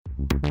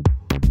Hey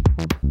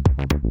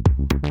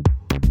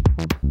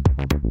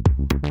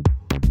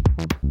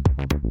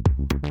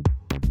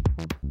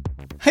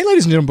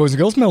ladies and gentlemen, boys and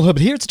girls, Mel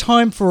Herbert here. It's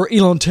time for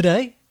Elon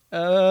Today.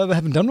 I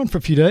haven't done one for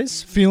a few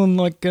days, feeling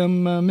like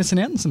I'm missing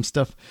out on some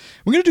stuff.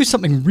 We're going to do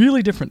something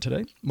really different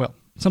today. Well,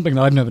 something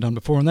that I've never done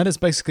before, and that is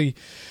basically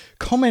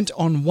comment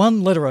on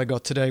one letter I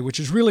got today, which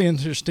is really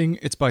interesting.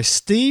 It's by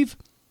Steve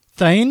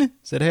Thane.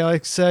 Is that how I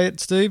say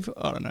it, Steve?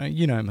 I don't know.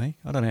 You know me.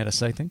 I don't know how to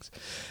say things.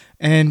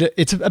 And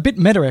it's a bit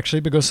meta,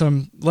 actually, because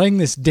I'm laying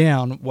this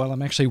down while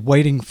I'm actually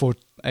waiting for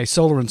a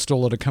solar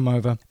installer to come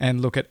over and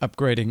look at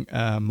upgrading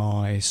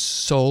my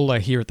solar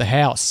here at the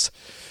house.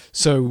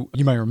 So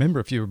you may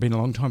remember, if you've been a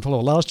long time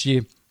follower, last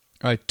year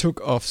I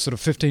took off sort of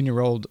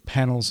 15-year-old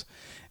panels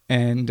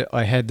and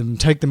I had them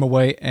take them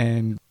away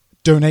and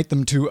donate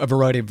them to a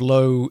variety of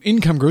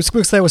low-income groups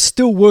because they were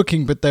still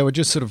working, but they were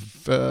just sort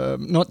of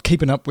not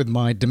keeping up with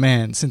my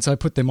demand. Since I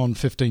put them on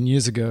 15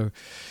 years ago,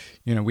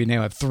 you know, we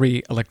now have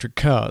 3 electric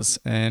cars,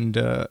 and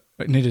it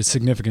needed a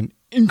significant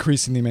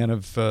increase in the amount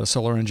of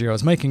solar energy I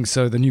was making,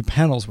 so the new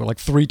panels were like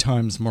 3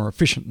 times more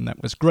efficient, and that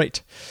was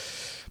great.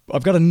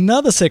 I've got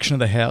another section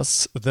of the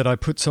house that I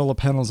put solar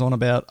panels on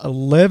about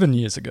 11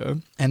 years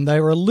ago, and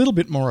they were a little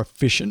bit more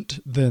efficient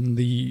than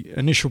the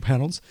initial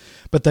panels,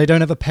 but they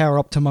don't have a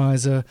power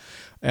optimizer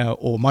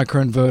or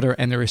microinverter,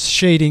 and there is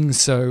shading,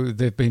 so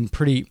they've been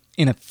pretty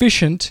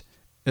inefficient,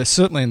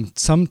 certainly in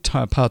some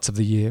parts of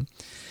the year.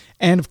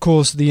 And of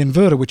course, the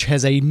inverter, which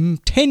has a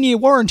 10-year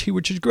warranty,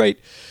 which is great,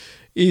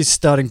 is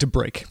starting to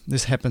break.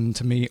 This happened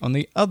to me on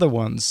the other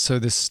ones. So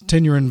this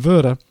 10-year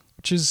inverter,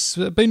 which has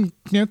been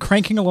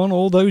cranking along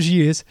all those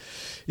years,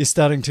 is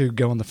starting to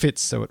go on the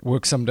fits. So it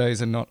works some days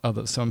and not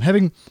others. So I'm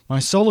having my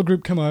solar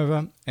group come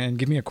over and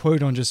give me a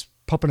quote on just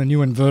popping a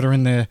new inverter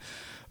in there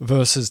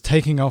versus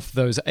taking off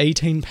those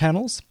 18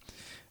 panels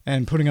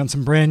and putting on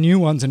some brand new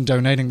ones and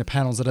donating the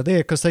panels that are there,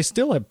 because they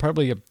still have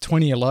probably a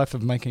 20-year life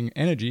of making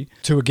energy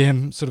to,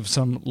 again, sort of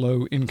some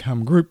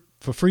low-income group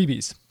for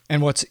freebies.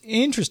 And what's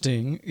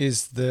interesting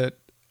is that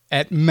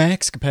at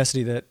max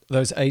capacity, that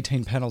those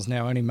 18 panels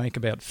now only make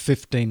about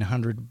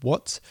 1,500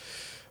 watts,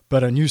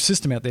 but a new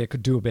system out there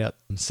could do about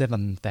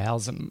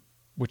 7,000,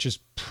 which is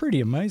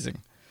pretty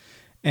amazing.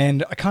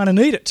 And I kind of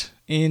need it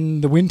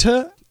in the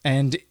winter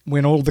and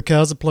when all the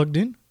cars are plugged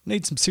in.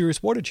 Need some serious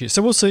wattage here.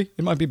 So we'll see.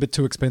 It might be a bit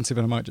too expensive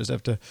and I might just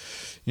have to,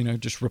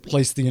 just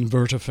replace the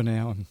inverter for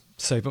now and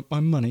save up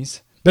my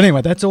monies. But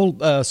anyway, that's all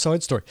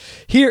side story.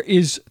 Here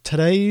is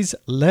today's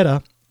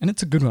letter, and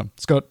it's a good one.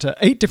 It's got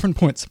 8 different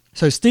points.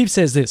 So Steve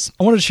says this: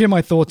 I wanted to share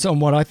my thoughts on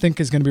what I think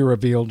is going to be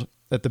revealed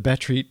at the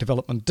Battery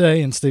Development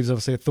Day, and Steve's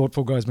obviously a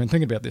thoughtful guy who's been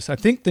thinking about this. I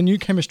think the new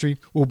chemistry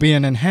will be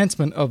an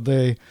enhancement of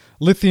the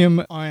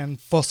lithium iron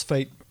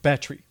phosphate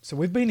battery. So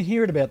we've been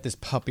hearing about this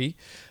puppy.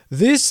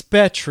 This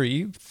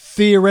battery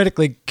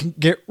theoretically can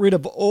get rid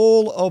of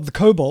all of the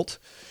cobalt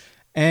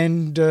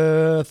and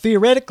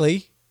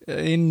theoretically,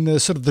 in the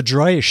sort of the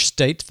dryish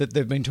state that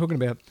they've been talking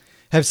about,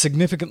 have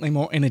significantly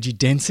more energy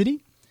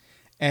density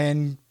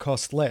and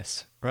cost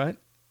less, right?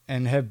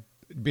 And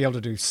be able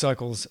to do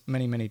cycles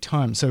many, many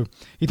times. So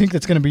you think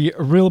that's going to be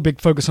a real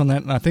big focus on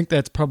that, and I think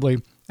that's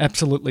probably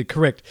absolutely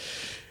correct.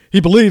 He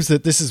believes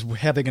that this is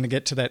how they're going to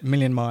get to that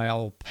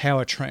million-mile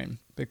powertrain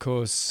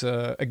because,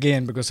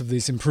 again, because of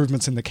these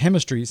improvements in the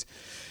chemistries,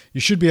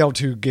 you should be able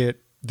to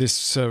get this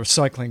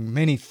cycling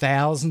many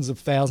thousands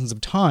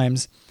of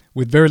times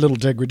with very little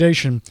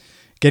degradation,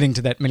 getting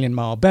to that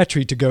million-mile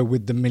battery to go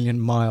with the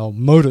million-mile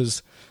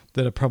motors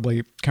that are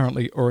probably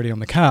currently already on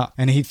the car.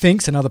 And he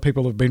thinks, and other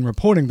people have been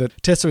reporting,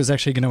 that Tesla is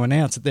actually going to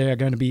announce that they are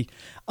going to be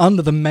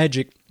under the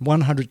magic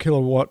 100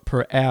 kilowatt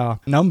per hour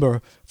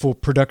number for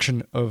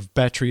production of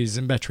batteries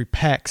and battery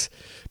packs,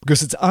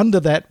 because it's under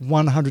that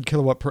 100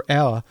 kilowatt per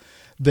hour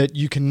that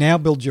you can now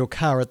build your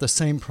car at the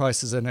same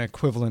price as an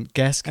equivalent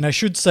gas. And I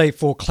should say,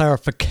 for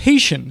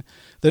clarification,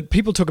 that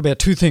people talk about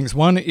 2 things.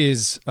 One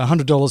is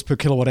 $100 per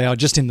kilowatt hour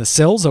just in the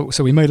cells.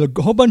 So we made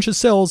a whole bunch of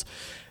cells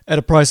at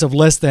a price of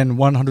less than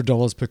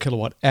 $100 per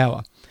kilowatt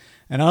hour.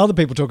 And other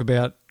people talk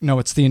about, no,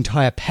 it's the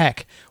entire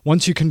pack.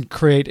 Once you can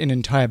create an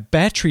entire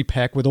battery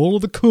pack with all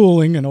of the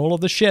cooling and all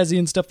of the chassis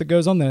and stuff that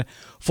goes on there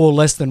for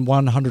less than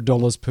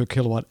 $100 per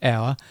kilowatt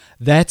hour,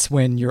 that's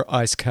when your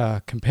ICE car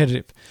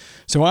competitive.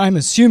 So I'm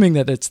assuming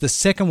that it's the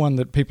second one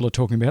that people are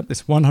talking about,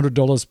 this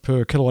 $100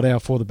 per kilowatt hour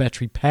for the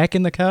battery pack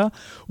in the car,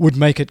 would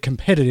make it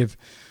competitive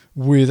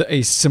with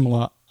a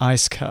similar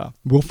ICE car.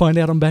 We'll find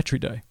out on Battery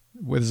Day,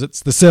 whether it's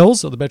the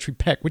cells or the battery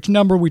pack. Which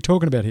number are we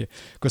talking about here?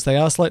 Because they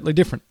are slightly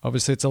different.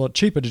 Obviously, it's a lot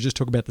cheaper to just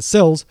talk about the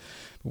cells,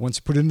 but once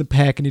you put it in the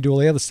pack and you do all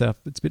the other stuff,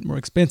 it's a bit more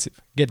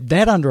expensive. Get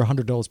that under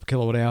 $100 per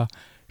kilowatt hour,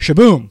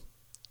 shaboom!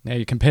 Now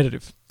you're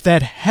competitive. If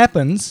that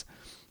happens,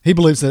 he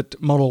believes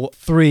that Model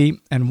 3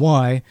 and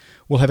Y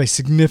will have a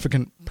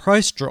significant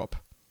price drop.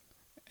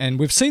 And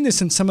we've seen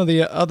this in some of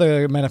the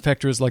other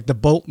manufacturers, like the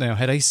Bolt now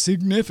had a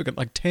significant,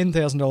 like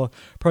 $10,000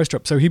 price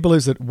drop. So he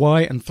believes that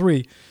Y and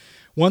 3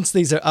 Once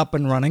these are up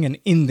and running and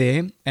in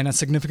there and are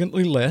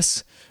significantly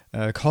less,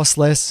 cost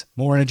less,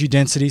 more energy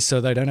density, so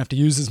they don't have to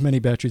use as many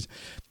batteries,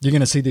 you're going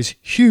to see this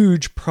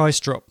huge price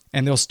drop,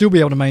 and they'll still be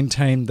able to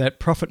maintain that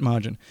profit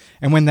margin.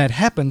 And when that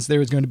happens,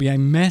 there is going to be a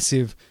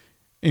massive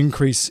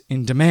increase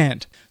in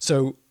demand.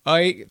 So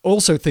I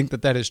also think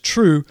that is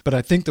true, but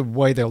I think the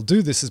way they'll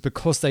do this is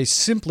because they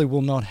simply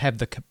will not have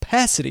the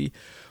capacity.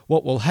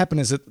 What will happen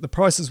is that the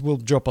prices will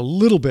drop a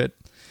little bit,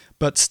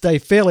 but stay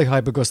fairly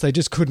high because they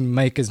just couldn't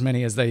make as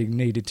many as they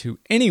needed to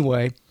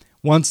anyway.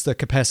 Once the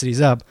capacity's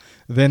up,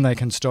 then they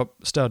can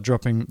start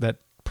dropping that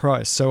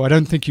price. So I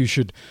don't think you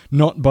should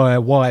not buy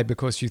a Y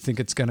because you think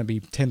it's going to be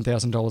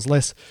 $10,000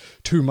 less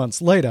 2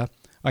 months later.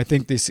 I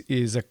think this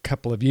is a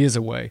couple of years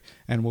away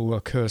and will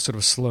occur sort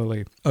of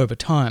slowly over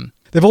time.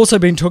 They've also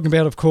been talking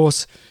about, of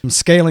course,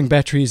 scaling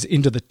batteries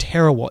into the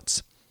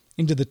terawatts.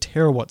 Into the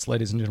terawatts,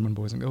 ladies and gentlemen,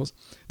 boys and girls.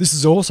 This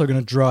is also going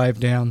to drive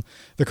down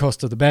the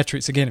cost of the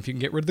batteries. Again, if you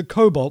can get rid of the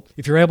cobalt,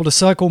 if you're able to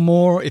cycle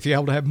more, if you're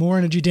able to have more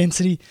energy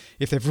density,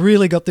 if they've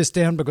really got this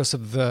down because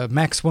of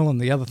Maxwell and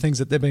the other things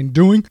that they've been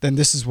doing, then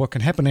this is what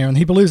can happen there. And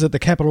he believes that the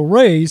capital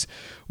raise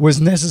was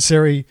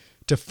necessary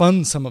to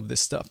fund some of this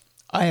stuff.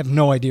 I have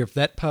no idea if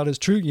that part is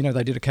true. You know,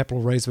 they did a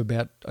capital raise of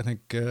about, I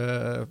think,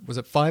 was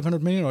it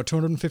 500 million or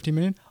 250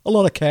 million? A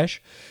lot of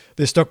cash.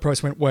 Their stock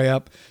price went way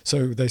up,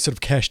 so they sort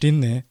of cashed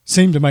in there.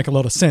 Seemed to make a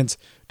lot of sense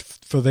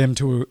for them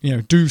to,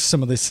 do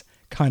some of this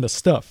kind of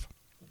stuff.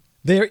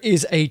 There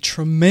is a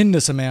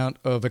tremendous amount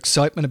of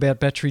excitement about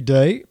Battery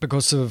Day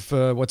because of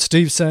what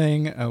Steve's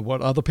saying,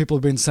 what other people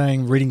have been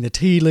saying, reading the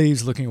tea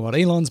leaves, looking at what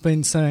Elon's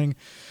been saying,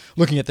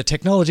 looking at the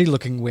technology,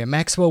 looking where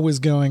Maxwell was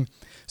going.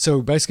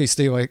 So basically,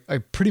 Steve, I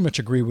pretty much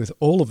agree with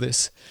all of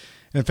this.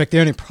 In fact, the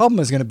only problem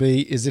is going to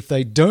be is if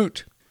they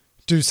don't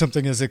do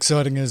something as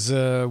exciting as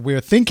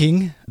we're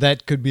thinking,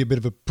 that could be a bit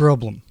of a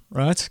problem,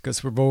 right?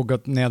 Because we've all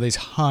got now these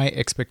high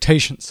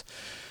expectations.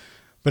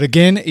 But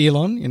again,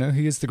 Elon,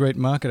 he is the great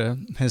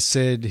marketer, has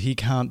said he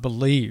can't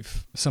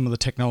believe some of the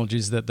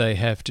technologies that they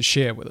have to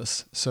share with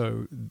us.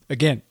 So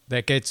again,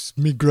 that gets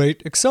me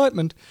great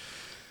excitement.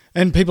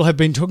 And people have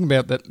been talking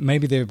about that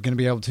maybe they're going to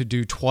be able to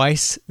do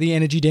twice the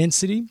energy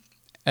density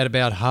at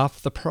about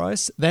half the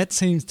price. That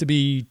seems to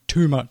be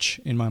too much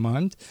in my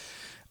mind.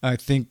 I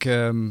think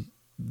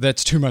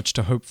that's too much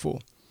to hope for.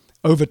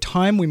 Over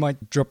time, we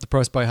might drop the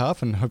price by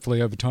half, and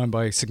hopefully over time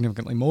by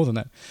significantly more than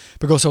that.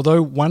 Because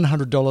although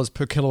 $100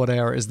 per kilowatt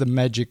hour is the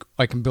magic,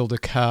 I can build a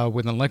car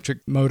with an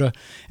electric motor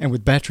and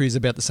with batteries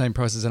about the same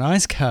price as an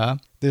ICE car,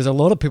 there's a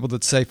lot of people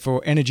that say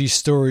for energy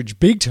storage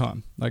big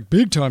time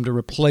to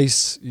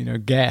replace,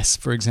 gas,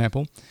 for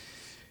example,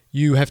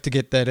 you have to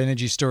get that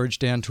energy storage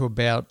down to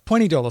about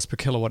 $20 per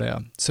kilowatt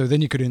hour. So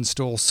then you could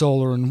install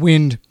solar and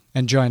wind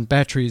and giant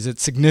batteries at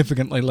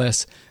significantly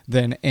less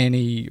than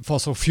any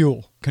fossil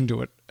fuel can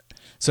do it.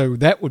 So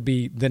that would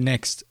be the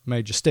next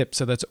major step.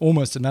 So that's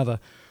almost another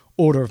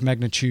order of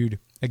magnitude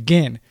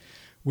again,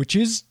 which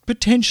is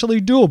potentially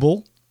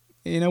doable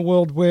in a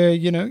world where,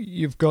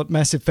 you've got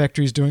massive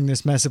factories doing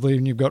this massively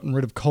and you've gotten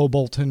rid of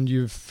cobalt and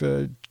you've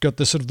got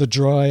the sort of the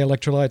dry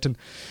electrolyte. And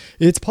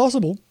it's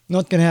possible,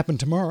 not going to happen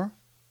tomorrow.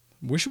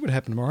 Wish it would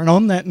happen tomorrow. And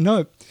on that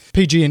note,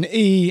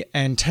 PG&E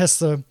and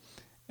Tesla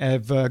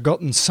have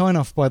gotten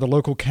sign-off by the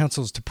local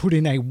councils to put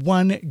in a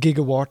 1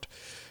 gigawatt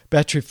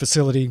battery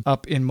facility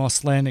up in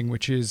Moss Landing,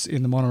 which is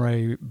in the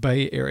Monterey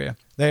Bay area.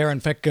 They are in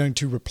fact going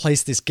to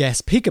replace this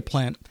gas peaker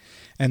plant,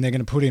 and they're going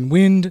to put in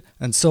wind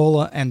and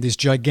solar and this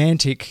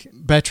gigantic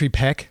battery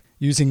pack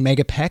using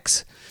mega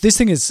packs. This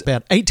thing is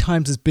about 8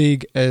 times as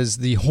big as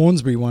the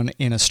Hornsby one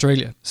in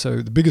Australia.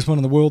 So the biggest one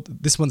in the world,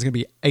 this one's going to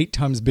be 8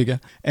 times bigger,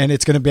 and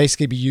it's going to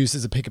basically be used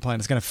as a peaker plant.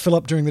 It's going to fill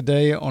up during the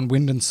day on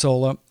wind and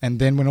solar, and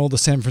then when all the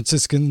San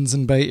Franciscans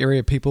and Bay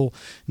Area people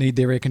need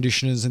their air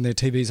conditioners and their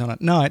TVs on at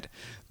night,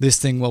 this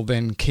thing will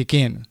then kick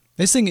in.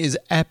 This thing is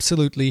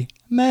absolutely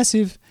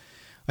massive.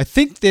 I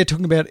think they're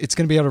talking about it's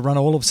going to be able to run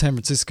all of San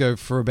Francisco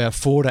for about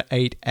 4 to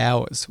 8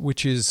 hours,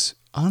 which is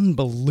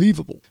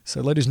unbelievable.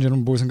 So ladies and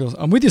gentlemen, boys and girls,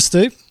 I'm with you,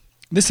 Steve.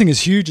 This thing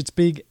is huge, it's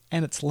big,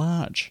 and it's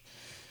large.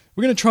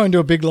 We're going to try and do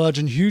a big, large,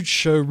 and huge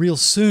show real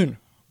soon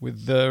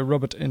with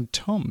Robert and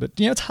Tom. But,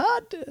 it's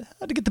hard to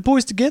get the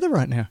boys together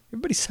right now.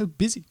 Everybody's so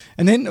busy.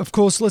 And then, of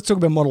course, let's talk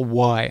about Model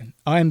Y.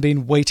 I have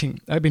been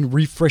waiting. I've been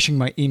refreshing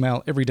my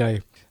email every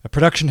day. A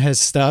production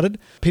has started.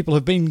 People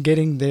have been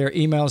getting their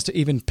emails to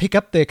even pick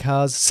up their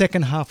cars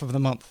second half of the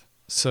month.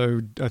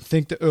 So I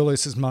think the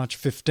earliest is March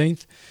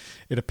 15th.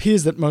 It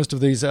appears that most of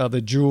these are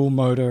the dual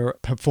motor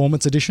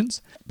performance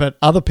editions, but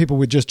other people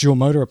with just dual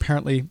motor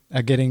apparently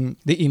are getting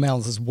the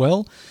emails as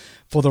well.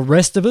 For the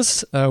rest of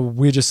us,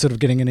 we're just sort of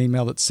getting an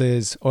email that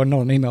says, or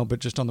not an email, but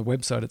just on the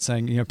website, it's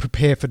saying,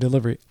 prepare for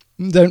delivery.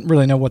 Don't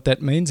really know what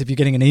that means. If you're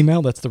getting an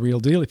email, that's the real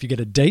deal. If you get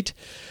a date,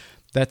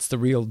 that's the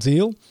real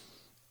deal.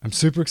 I'm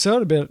super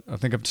excited about it. I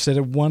think I've said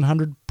it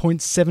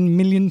 100.7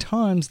 million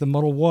times. The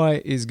Model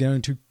Y is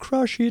going to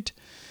crush it.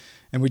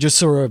 And we just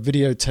saw a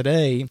video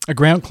today, a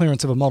ground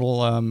clearance of a Model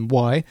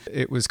Y.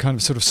 It was kind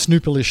of sort of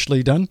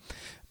snooperishly done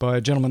by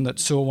a gentleman that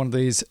saw one of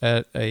these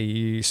at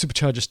a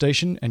supercharger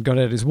station and got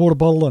out his water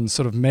bottle and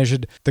sort of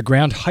measured the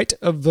ground height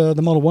of the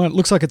Model Y. It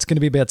looks like it's going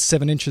to be about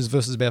 7 inches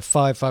versus about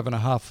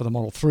 5.5 for the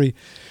Model 3.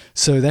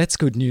 So that's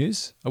good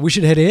news. I wish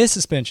it had air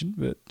suspension,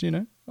 but,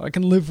 I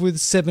can live with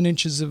 7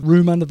 inches of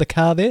room under the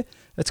car there.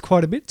 That's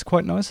quite a bit. It's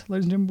quite nice,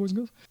 ladies and gentlemen, boys and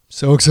girls.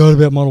 So excited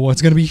about Model Y.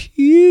 It's going to be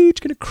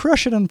huge. Going to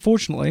crush it,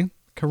 unfortunately.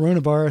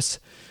 Coronavirus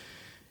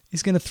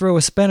is going to throw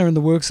a spanner in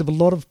the works of a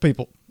lot of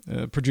people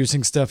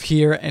producing stuff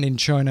here and in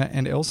China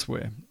and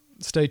elsewhere.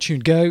 Stay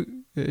tuned. Go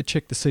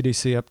check the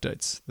CDC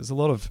updates. There's a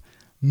lot of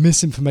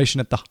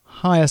misinformation at the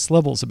highest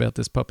levels about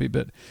this puppy,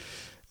 but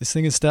this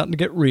thing is starting to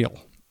get real.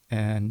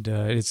 And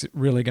it's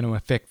really going to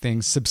affect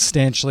things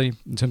substantially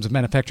in terms of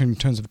manufacturing, in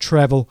terms of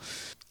travel,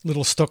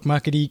 little stock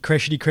market-y,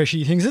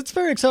 crashy things. It's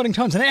very exciting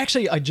times. And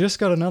actually, I just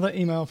got another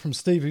email from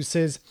Steve who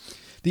says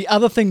the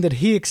other thing that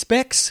he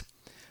expects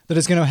that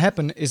is going to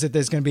happen is that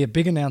there's going to be a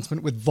big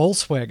announcement with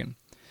Volkswagen.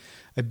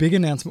 A big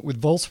announcement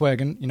with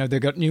Volkswagen.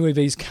 They've got new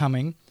EVs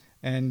coming,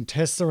 and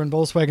Tesla and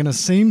Volkswagen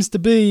seems to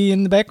be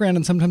in the background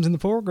and sometimes in the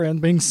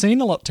foreground, being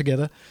seen a lot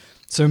together.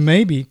 So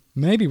maybe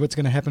what's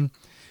going to happen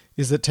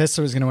is that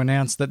Tesla is going to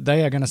announce that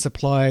they are going to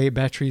supply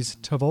batteries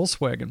to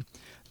Volkswagen.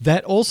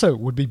 That also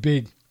would be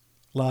big,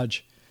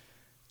 large,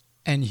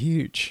 and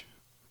huge.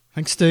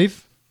 Thanks,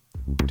 Steve.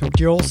 Talk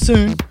to you all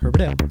soon.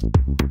 Herbert out.